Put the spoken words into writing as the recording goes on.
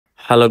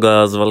Hello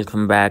guys,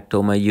 welcome back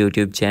to my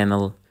YouTube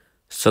channel.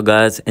 So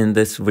guys, in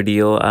this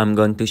video I'm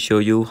going to show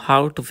you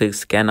how to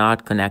fix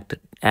cannot connect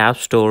App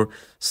Store.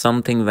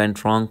 Something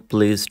went wrong,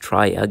 please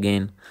try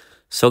again.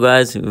 So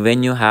guys,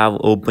 when you have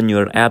opened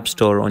your App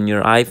Store on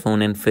your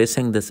iPhone and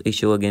facing this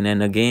issue again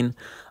and again,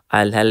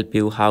 I'll help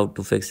you how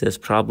to fix this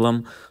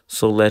problem.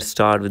 So let's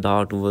start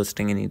without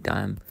wasting any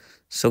time.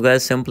 So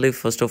guys, simply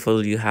first of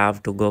all you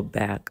have to go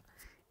back,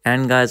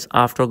 and guys,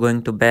 after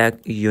going to back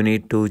you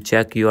need to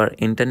check your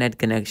internet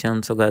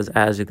connection. So guys,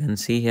 as you can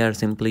see here,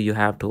 simply you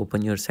have to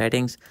open your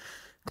settings,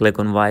 click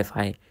on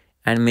Wi-Fi,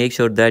 and make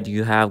sure that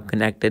you have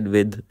connected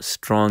with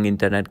strong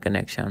internet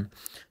connection.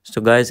 So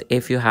guys,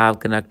 if you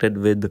have connected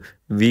with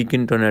weak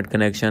internet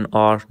connection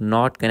or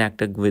not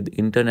connected with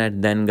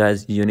internet, then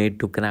guys you need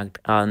to connect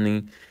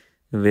only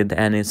with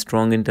any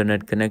strong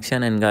internet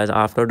connection. And guys,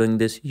 after doing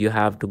this you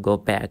have to go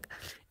back,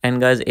 and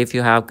guys, if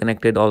you have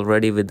connected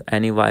already with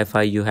any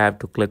Wi-Fi, you have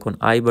to click on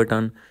I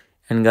button,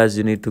 and guys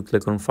you need to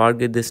click on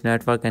forget this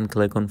network and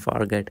click on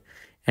forget.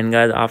 And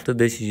guys, after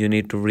this you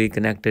need to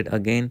reconnect it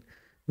again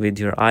with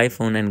your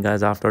iPhone, and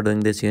guys, after doing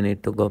this you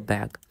need to go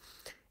back.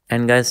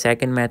 And guys,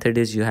 second method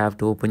is you have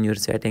to open your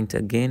settings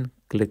again,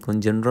 click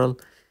on general,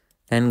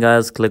 and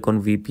guys click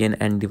on VPN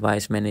and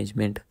device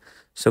management.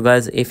 So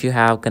guys, if you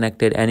have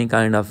connected any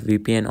kind of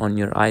VPN on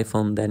your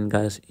iPhone, then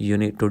guys you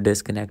need to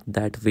disconnect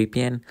that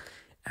VPN,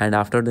 and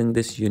after doing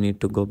this you need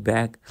to go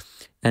back.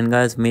 And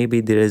guys, maybe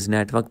there is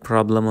network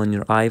problem on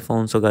your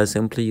iPhone, so guys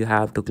simply you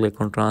have to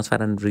click on transfer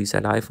and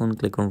reset iPhone,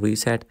 click on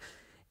reset,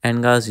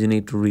 and guys you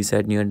need to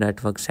reset your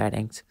network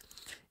settings.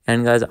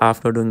 And guys,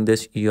 after doing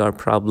this your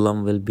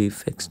problem will be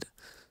fixed.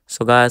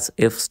 So guys,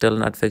 if still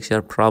not fix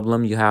your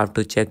problem, you have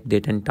to check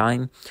date and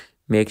time,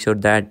 make sure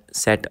that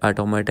set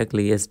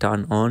automatically is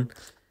turned on.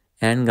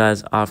 And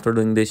guys, after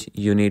doing this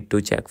you need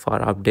to check for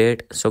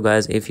update. So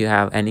guys, if you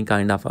have any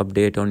kind of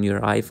update on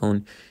your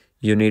iPhone,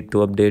 you need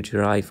to update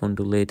your iPhone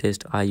to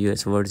latest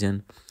iOS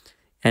version.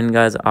 And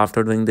guys,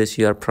 after doing this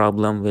your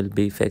problem will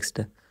be fixed.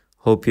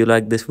 Hope you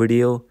like this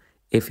video.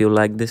 If you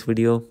like this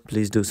video,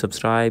 please do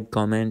subscribe,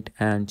 comment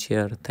and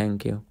share.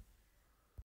 Thank you.